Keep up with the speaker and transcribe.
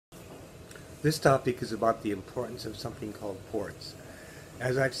This topic is about the importance of something called ports.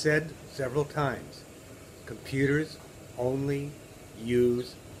 As I've said several times, computers only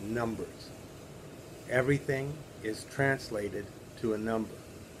use numbers. Everything is translated to a number.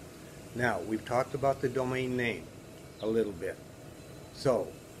 Now, we've talked about the domain name a little bit. So,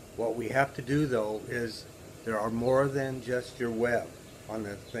 what we have to do though is there are more than just your web on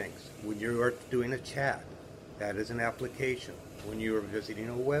the things. When you are doing a chat, that is an application. When you are visiting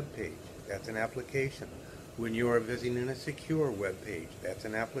a web page, that's an application. When you are visiting a secure web page, that's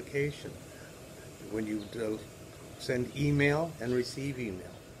an application. When you send email and receive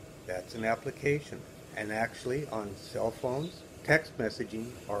email, that's an application. And actually on cell phones, text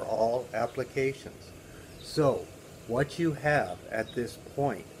messaging are all applications. So what you have at this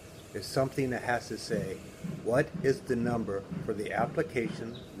point is something that has to say, what is the number for the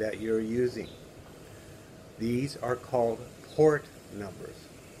application that you're using? These are called port numbers.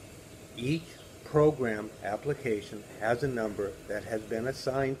 Each program application has a number that has been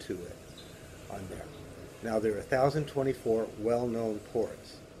assigned to it on there. Now there are 1,024 well-known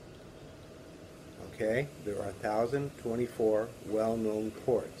ports. Okay, there are 1,024 well-known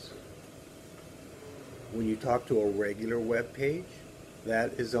ports. When you talk to a regular web page,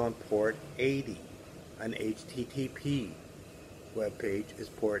 that is on port 80. An HTTP web page is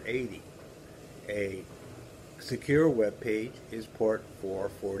port 80. A secure web page is port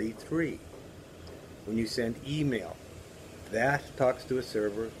 443. When you send email, that talks to a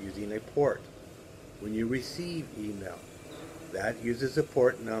server using a port. When you receive email, that uses a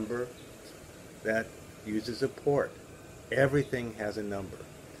port number that uses a port. Everything has a number.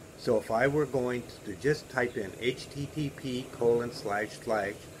 So if I were going to just type in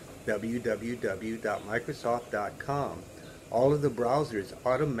http://www.microsoft.com, all of the browsers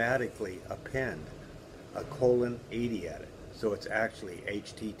automatically append a :80 at it. So it's actually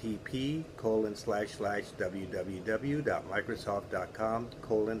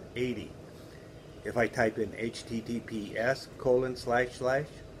http://www.microsoft.com:80. If I type in https://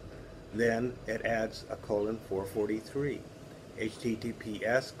 then it adds a :443.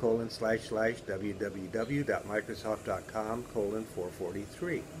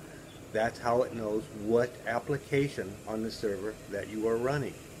 https://www.microsoft.com:443. That's how it knows what application on the server that you are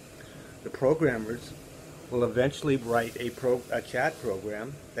running. The programmers will eventually write a chat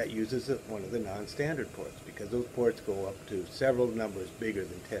program that uses one of the non-standard ports, because those ports go up to several numbers bigger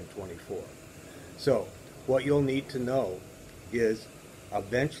than 1024. So what you'll need to know is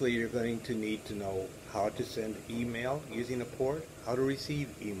eventually you're going to need to know how to send email using a port, how to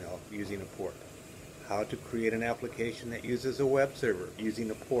receive email using a port, how to create an application that uses a web server using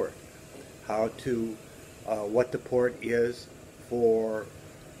a port, how to what the port is for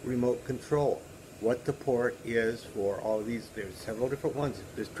remote control, what the port is for all of these. There's several different ones.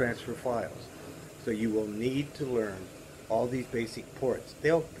 There's transfer files. So you will need to learn all these basic ports.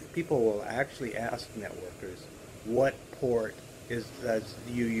 People will actually ask networkers, what port does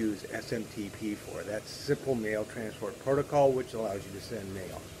you use SMTP for? That's Simple Mail Transport Protocol, which allows you to send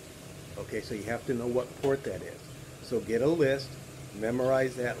mail. Okay, so you have to know what port that is. So get a list,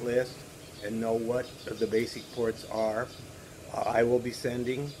 memorize that list, and know what the basic ports are. I will be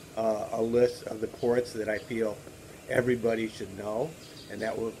sending a list of the ports that I feel everybody should know, and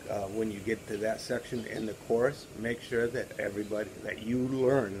that will, when you get to that section in the course, make sure that that you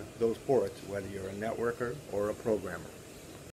learn those ports, whether you're a networker or a programmer.